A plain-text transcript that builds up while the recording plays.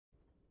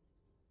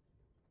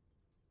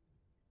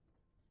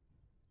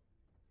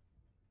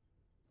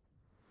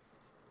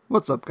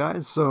What's up,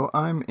 guys? So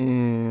I'm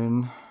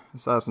in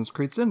Assassin's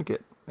Creed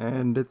Syndicate,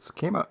 and it's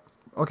came out.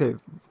 Okay,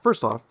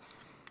 first off,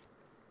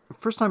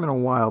 first time in a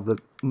while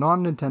that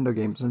non-Nintendo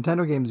games,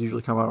 Nintendo games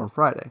usually come out on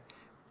Friday.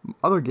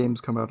 Other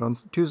games come out on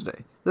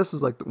Tuesday. This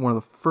is like one of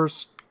the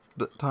first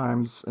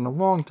times in a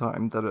long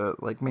time that a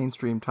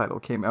mainstream title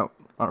came out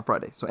on a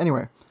Friday. So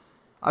anyway,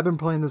 I've been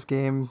playing this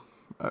game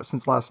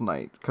since last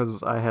night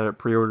because I had it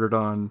pre-ordered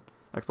on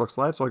Xbox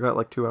Live, so I got it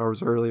like 2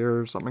 hours earlier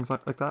or something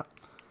like that.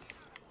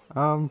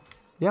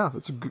 Yeah,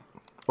 it's a good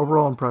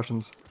overall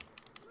impressions.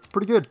 It's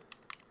pretty good.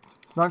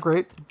 Not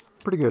great,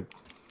 pretty good.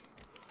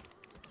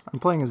 I'm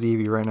playing as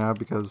Evie right now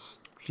because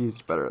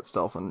she's better at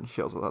stealth and she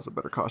also has a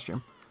better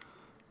costume.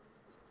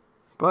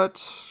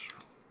 But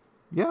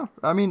yeah,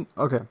 I mean,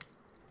 okay.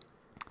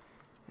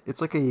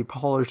 It's like a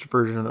polished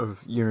version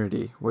of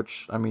Unity,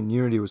 which, I mean,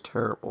 Unity was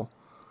terrible.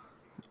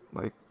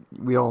 Like,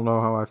 we all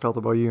know how I felt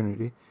about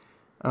Unity.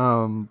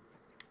 One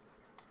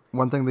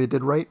thing they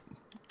did right,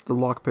 the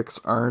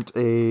lockpicks aren't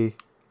a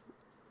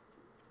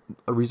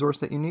resource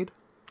that you need,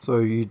 so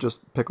you just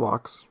pick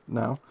locks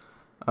now.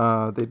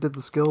 They did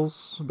the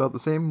skills about the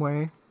same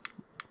way.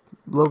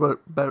 A little bit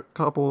better,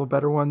 couple of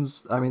better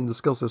ones. I mean, the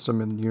skill system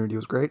in Unity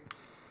was great.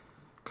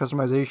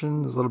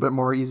 Customization is a little bit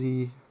more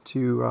easy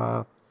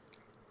to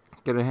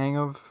get a hang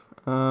of.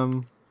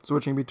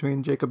 Switching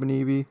between Jacob and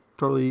Evie,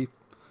 totally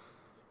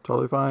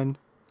fine.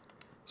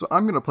 So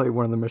I'm gonna play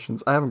one of the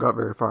missions. I haven't got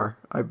very far.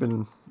 I've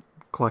been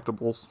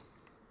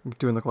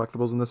doing the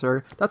collectibles in this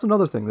area. That's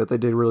another thing that they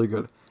did really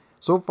good.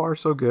 So far,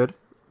 so good.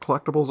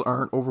 Collectibles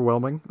aren't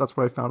overwhelming. That's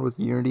what I found with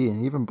Unity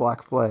and even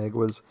Black Flag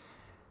was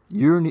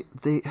Unity.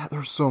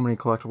 There's so many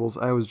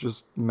collectibles. I was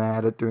just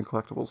mad at doing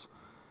collectibles.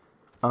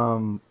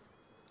 Another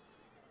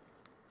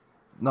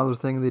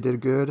thing they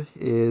did good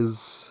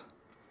is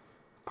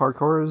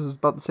parkour is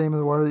about the same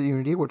as what at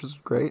Unity, which is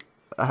great.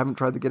 I haven't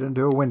tried to get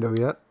into a window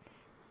yet.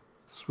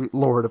 Sweet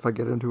lord, if I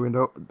get into a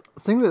window.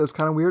 The thing that is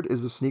kind of weird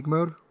is the sneak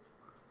mode.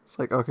 It's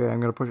like, okay, I'm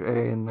going to push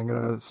A and I'm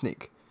going to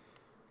sneak.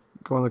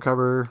 Go on the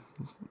cover,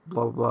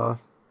 blah, blah, blah.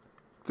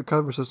 The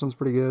cover system's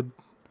pretty good.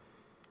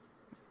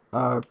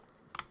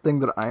 Thing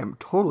that I am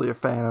totally a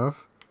fan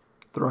of,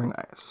 throwing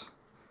knives.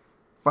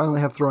 Finally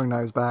have throwing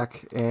knives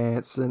back,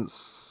 and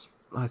since,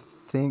 I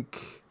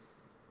think,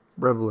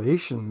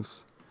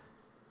 Revelations,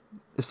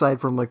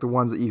 aside from like the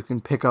ones that you can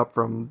pick up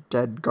from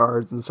dead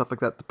guards and stuff like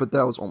that, but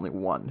that was only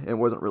one. It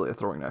wasn't really a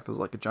throwing knife, it was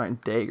like a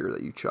giant dagger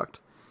that you chucked.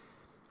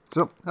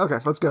 So, okay,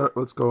 let's go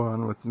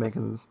on with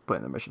playing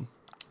the mission.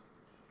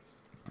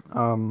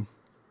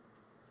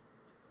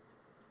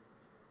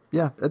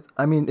 Yeah,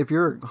 I mean, if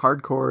you're a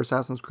hardcore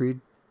Assassin's Creed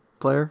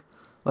player,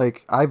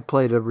 like, I've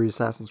played every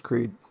Assassin's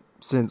Creed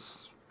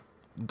since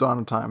dawn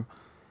of time,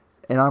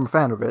 and I'm a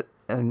fan of it,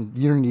 and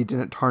Unity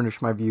didn't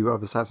tarnish my view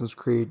of Assassin's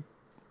Creed,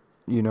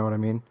 you know what I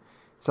mean?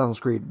 Assassin's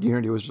Creed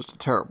Unity was just a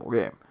terrible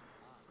game.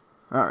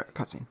 Alright,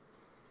 cutscene.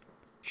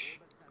 Shh.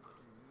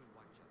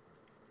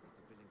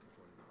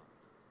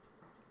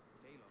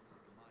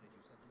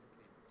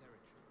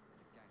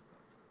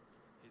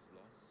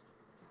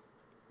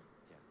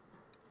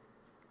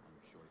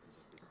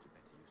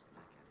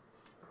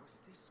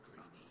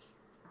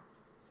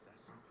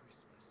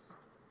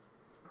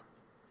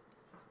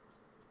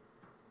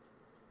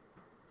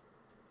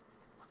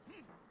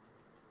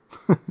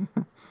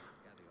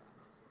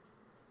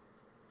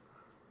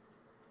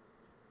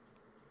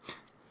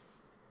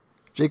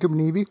 Jacob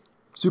and Evie,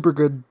 super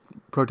good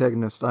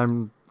protagonist.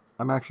 I'm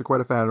actually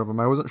quite a fan of them.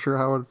 I wasn't sure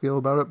how I'd feel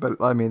about it, but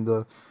I mean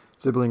the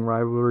sibling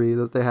rivalry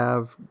that they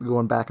have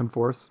going back and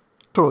forth,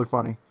 totally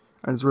funny,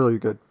 and it's really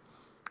good.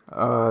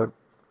 The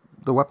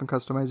weapon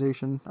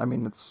customization, I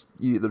mean,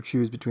 you either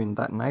choose between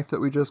that knife that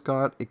we just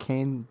got, a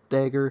cane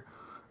dagger,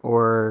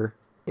 or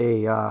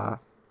or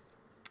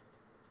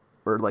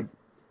like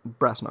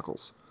brass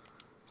knuckles.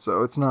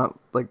 So it's not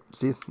like,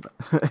 see,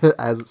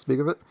 as it speak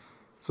of it.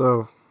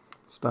 So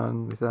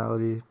stun,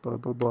 lethality, blah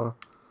blah blah. I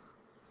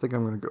think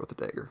I'm gonna go with the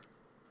dagger.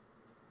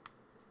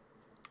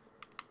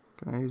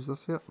 Can I use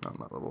this yet? No, I'm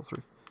not level 3.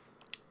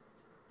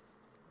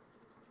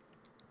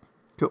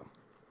 Cool.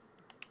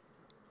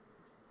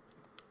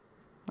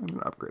 I'm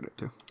gonna upgrade it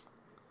too.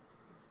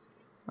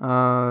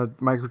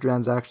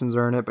 Microtransactions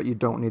are in it, but you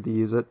don't need to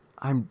use it.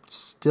 I'm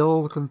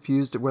still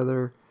confused at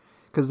whether,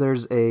 because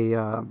there's a,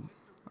 I'm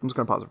just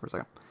gonna pause it for a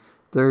second.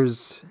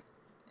 There's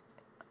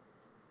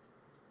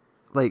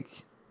like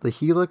the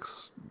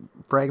helix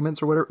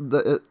fragments or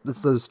whatever.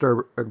 It's the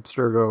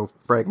Sturgo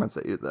fragments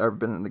that have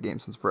been in the game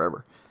since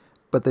forever,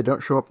 but they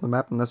don't show up on the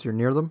map unless you're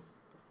near them,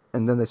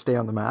 and then they stay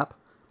on the map.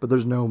 But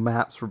there's no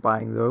maps for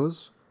buying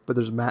those, but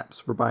there's maps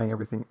for buying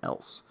everything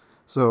else.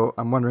 So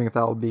I'm wondering if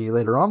that will be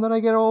later on that I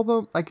get all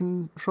the, I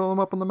can show them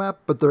up on the map,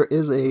 but there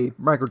is a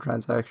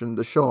microtransaction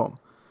to show them,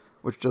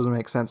 which doesn't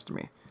make sense to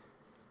me.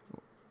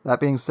 That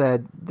being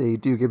said, they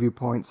do give you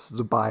points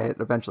to buy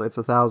it eventually. It's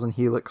 1,000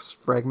 helix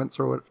fragments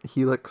or what,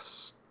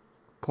 helix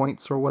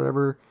points or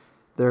whatever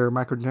their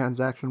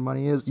microtransaction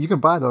money is. You can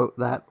buy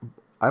that.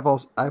 I've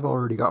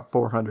already got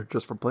 400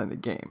 just from playing the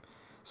game.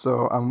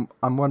 So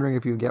I'm wondering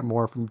if you can get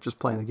more from just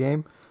playing the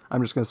game.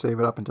 I'm just going to save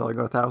it up until I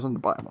go 1,000 to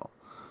buy them all.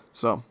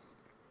 So,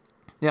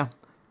 yeah.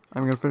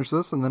 I'm going to finish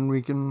this, and then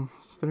we can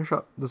finish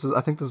up.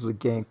 I think this is a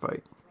gang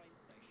fight.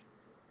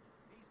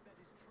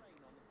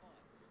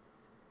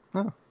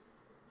 Oh.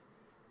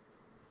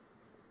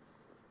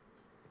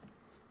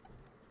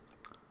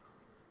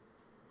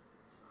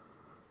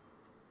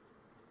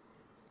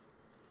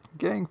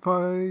 Gang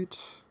fight.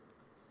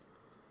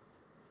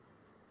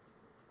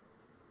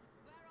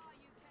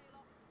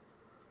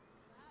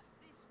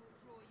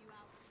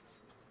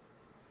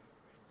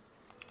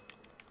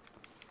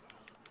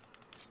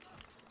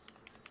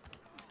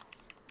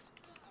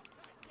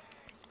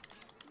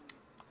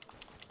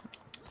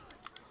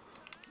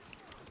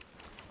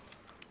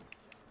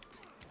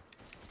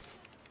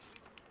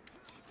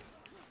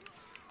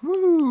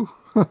 Woo!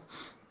 The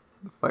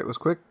fight was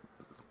quick.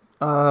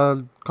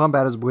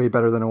 Combat is way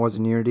better than it was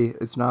in Unity.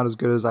 It's not as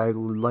good as I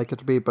would like it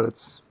to be, but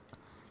it's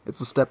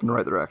a step in the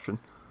right direction.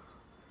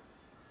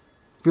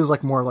 Feels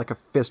like more like a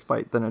fist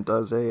fight than it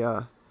does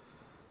a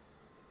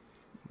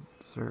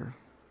sir.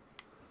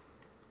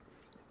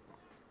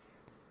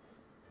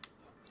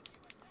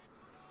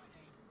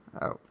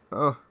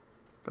 Oh.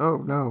 Oh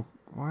no.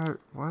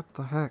 What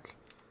the heck?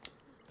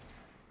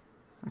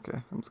 Okay,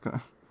 I'm just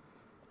gonna...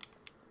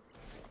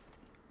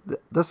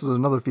 This is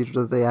another feature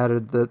that they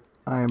added that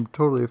I am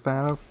totally a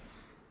fan of.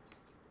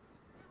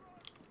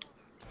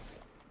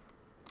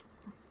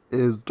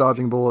 Is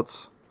dodging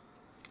bullets.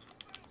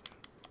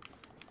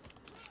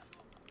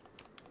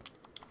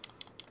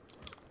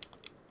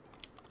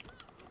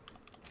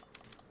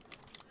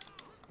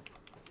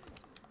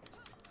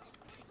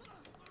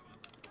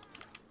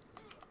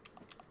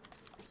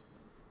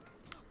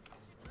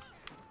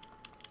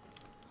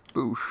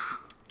 Boosh.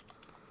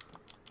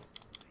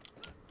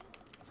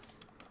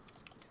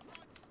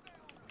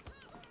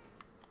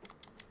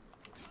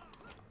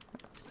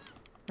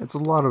 It's a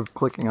lot of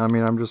clicking. I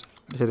mean, I'm just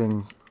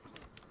hitting.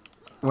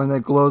 When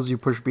it glows, you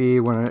push B.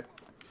 When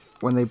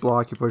they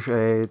block, you push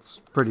A. It's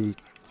pretty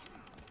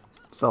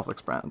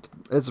self-explanatory.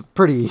 It's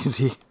pretty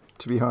easy,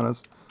 to be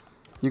honest.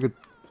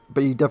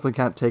 But you definitely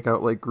can't take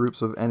out like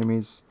groups of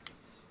enemies.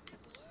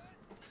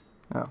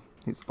 Oh,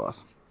 he's the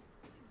boss.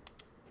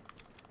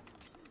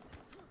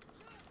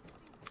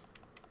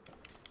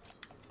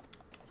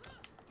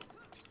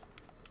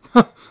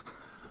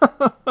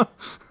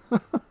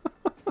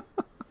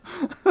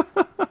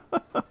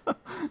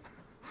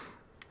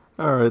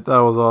 Alright, that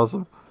was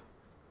awesome.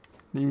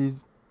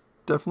 He's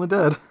definitely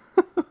dead.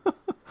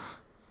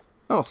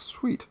 Oh,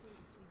 sweet.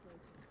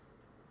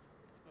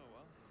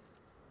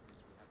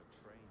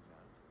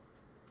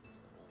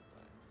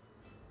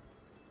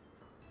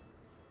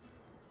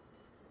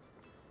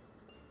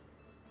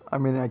 I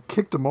mean, I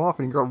kicked him off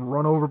and he got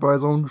run over by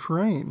his own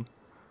train.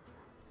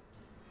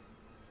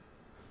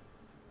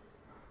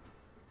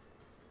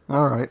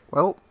 Alright,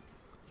 well,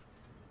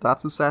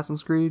 that's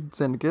Assassin's Creed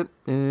Syndicate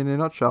in a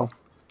nutshell.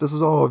 This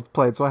is all I've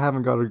played, so I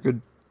haven't got a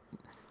good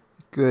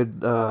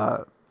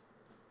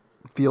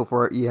feel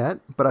for it yet,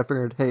 but I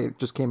figured, hey, it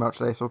just came out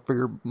today, so I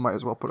figured might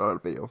as well put out a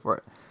video for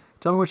it.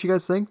 Tell me what you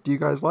guys think. Do you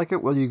guys like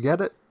it? Will you get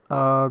it?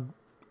 Let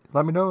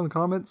me know in the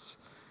comments.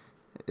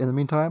 In the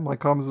meantime, like,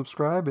 comment,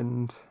 subscribe,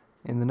 and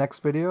in the next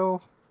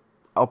video,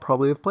 I'll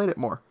probably have played it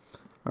more.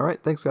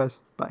 Alright, thanks guys.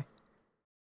 Bye.